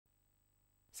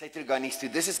Say to the guy next to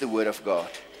you, this is the word of God.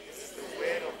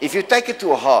 If you take it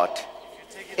to a heart,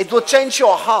 it will change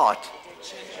your heart.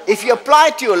 If you apply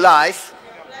it to your life,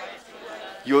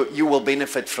 you will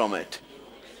benefit from it.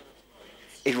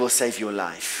 It will save your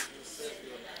life.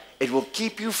 It will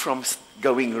keep you from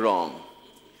going wrong.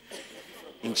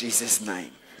 In Jesus' name.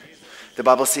 The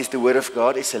Bible says the word of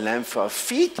God is a lamp for our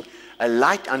feet, a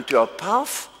light unto our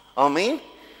path. Amen.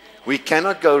 We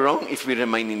cannot go wrong if we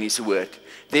remain in His word.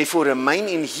 Therefore remain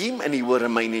in Him and He will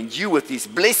remain in you with His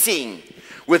blessing,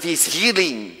 with His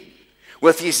healing,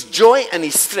 with His joy and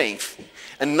His strength.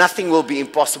 And nothing will be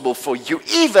impossible for you,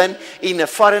 even in a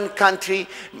foreign country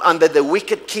under the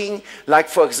wicked king, like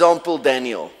for example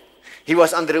Daniel. He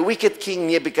was under a wicked king,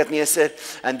 Nebuchadnezzar,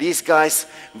 and these guys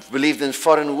believed in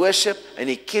foreign worship, and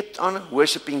he kept on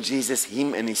worshiping Jesus,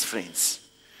 him and his friends.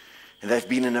 And they've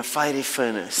been in a fiery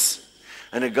furnace.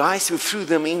 And the guys who threw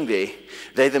them in there,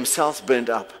 they themselves burned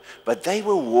up. But they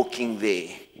were walking there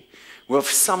with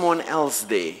someone else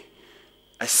there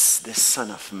as the Son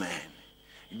of Man.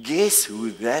 Guess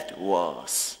who that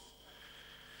was?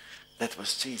 That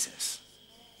was Jesus.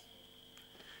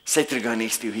 Say to the guy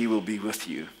next to you, He will be with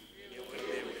you.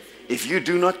 If you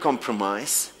do not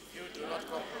compromise,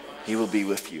 He will be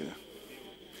with you.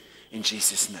 In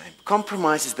Jesus' name.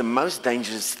 Compromise is the most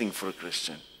dangerous thing for a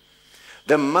Christian.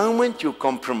 The moment you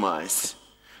compromise,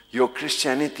 your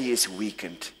Christianity is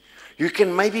weakened. You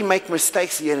can maybe make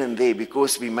mistakes here and there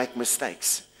because we make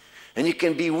mistakes. And you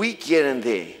can be weak here and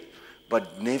there,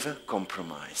 but never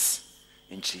compromise.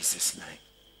 In Jesus' name.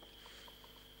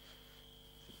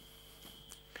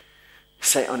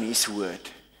 Say, on His word,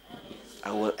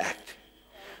 I will act.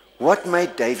 What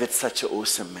made David such an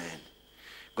awesome man?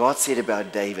 God said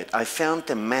about David, I found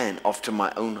a man after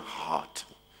my own heart.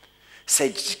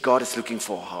 Say, God is looking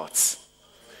for hearts.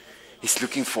 He's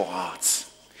looking for hearts.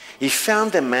 He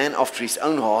found a man after His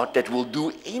own heart that will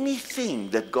do anything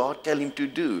that God tell him to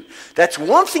do. That's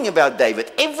one thing about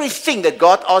David. Everything that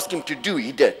God asked him to do,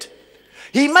 he did.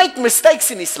 He made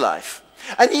mistakes in his life.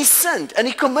 And he sinned. And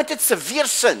he committed severe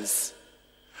sins.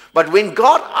 But when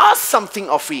God asked something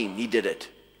of him, he did it.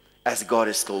 As God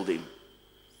has told him.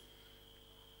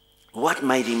 What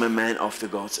made him a man after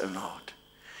God's own heart?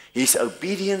 His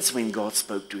obedience when God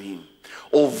spoke to him.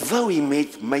 Although he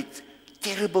made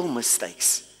terrible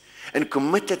mistakes and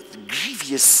committed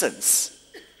grievous sins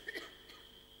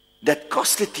that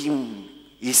costed him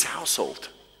his household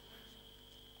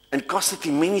and costed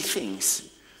him many things,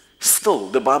 still,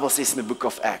 the Bible says in the book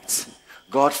of Acts,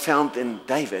 God found in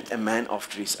David a man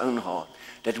after His own heart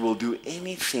that will do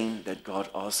anything that God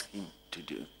asked him to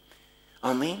do.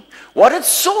 Amen. What had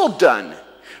Saul done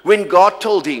when God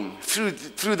told him through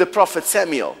the prophet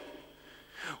Samuel,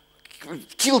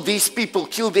 kill these people,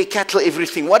 kill their cattle,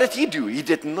 everything? What did he do? He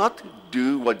did not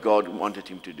do what God wanted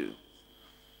him to do.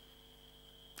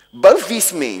 Both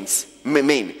these men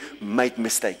made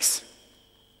mistakes.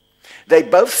 They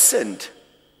both sinned.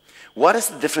 What is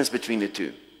the difference between the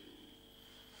two?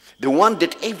 The one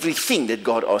did everything that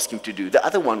God asked him to do. The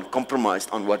other one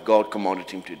compromised on what God commanded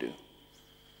him to do.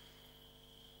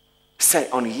 Say,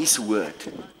 on His word,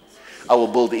 I will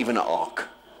build even an ark.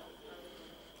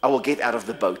 I will get out of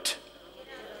the boat.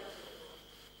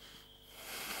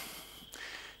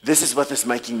 This is what is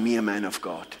making me a man of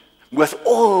God. With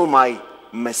all my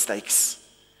mistakes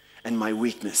and my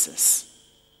weaknesses,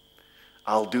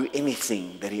 I'll do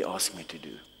anything that He asked me to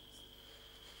do.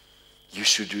 You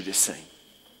should do the same.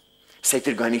 Say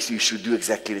to the guy next to you, should do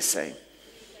exactly the same.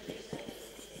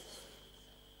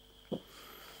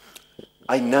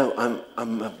 I know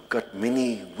I've got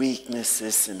many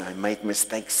weaknesses and I made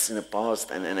mistakes in the past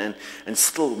and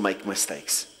still make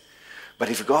mistakes. But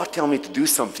if God tells me to do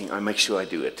something, I make sure I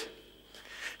do it.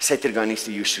 Say to the guy next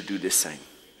to you, you should do the same.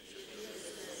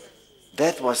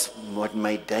 That was what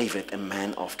made David a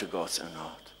man after God's own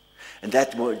heart. And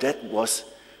that was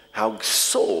how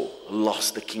Saul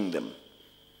lost the kingdom.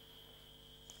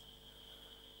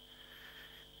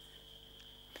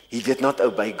 He did not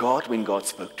obey God when God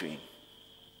spoke to him.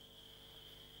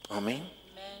 Amen?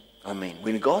 Amen.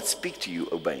 When God speaks to you,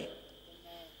 obey.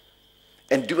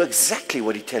 And do exactly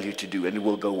what He tells you to do, and it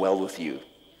will go well with you.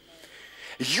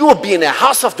 You will be in the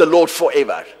house of the Lord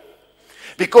forever.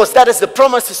 Because that is the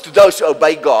promises to those who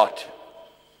obey God.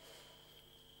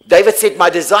 David said, my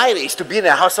desire is to be in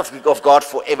the house of God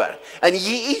forever. And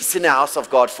he is in the house of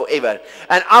God forever.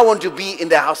 And I want to be in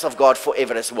the house of God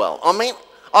forever as well. Amen?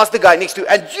 Ask the guy next to you.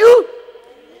 And you?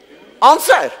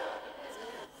 Answer.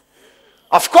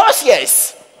 Of course,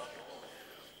 yes.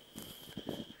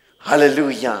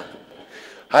 Hallelujah.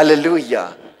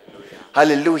 Hallelujah.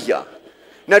 Hallelujah.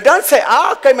 Now don't say,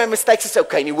 okay, my mistakes is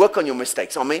okay. And you work on your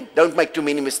mistakes. Amen. Don't make too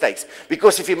many mistakes.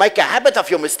 Because if you make a habit of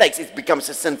your mistakes, it becomes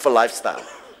a sinful lifestyle.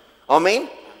 Amen.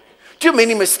 Too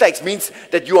many mistakes means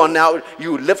that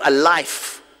you live a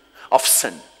life of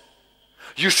sin.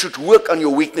 You should work on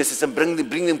your weaknesses and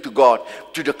bring them to God,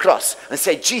 to the cross, and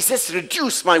say, Jesus,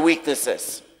 reduce my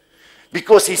weaknesses.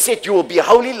 Because he said, you will be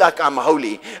holy like I'm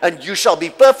holy, and you shall be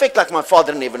perfect like my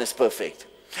Father in heaven is perfect.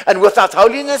 And without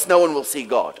holiness, no one will see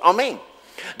God. Amen.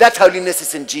 That holiness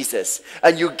is in Jesus.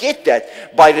 And you get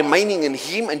that by remaining in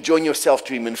him and join yourself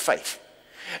to him in faith.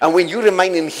 And when you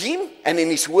remain in him and in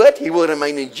his word, he will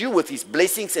remain in you with his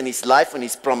blessings and his life and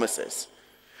his promises.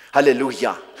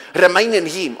 Hallelujah. Remain in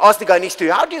him. Ask the guy next to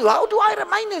you, how do I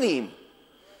remain in him?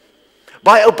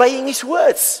 By obeying his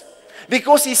words.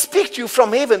 Because he speaks to you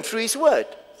from heaven through his word.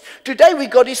 Today we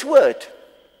got his word.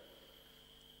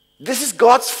 This is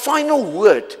God's final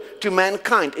word to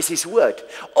mankind, is his word.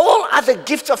 All other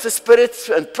gifts of the Spirit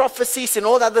and prophecies and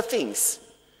all other things,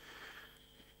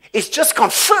 it's just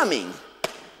confirming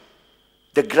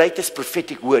the greatest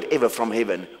prophetic word ever from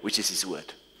heaven, which is his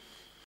word.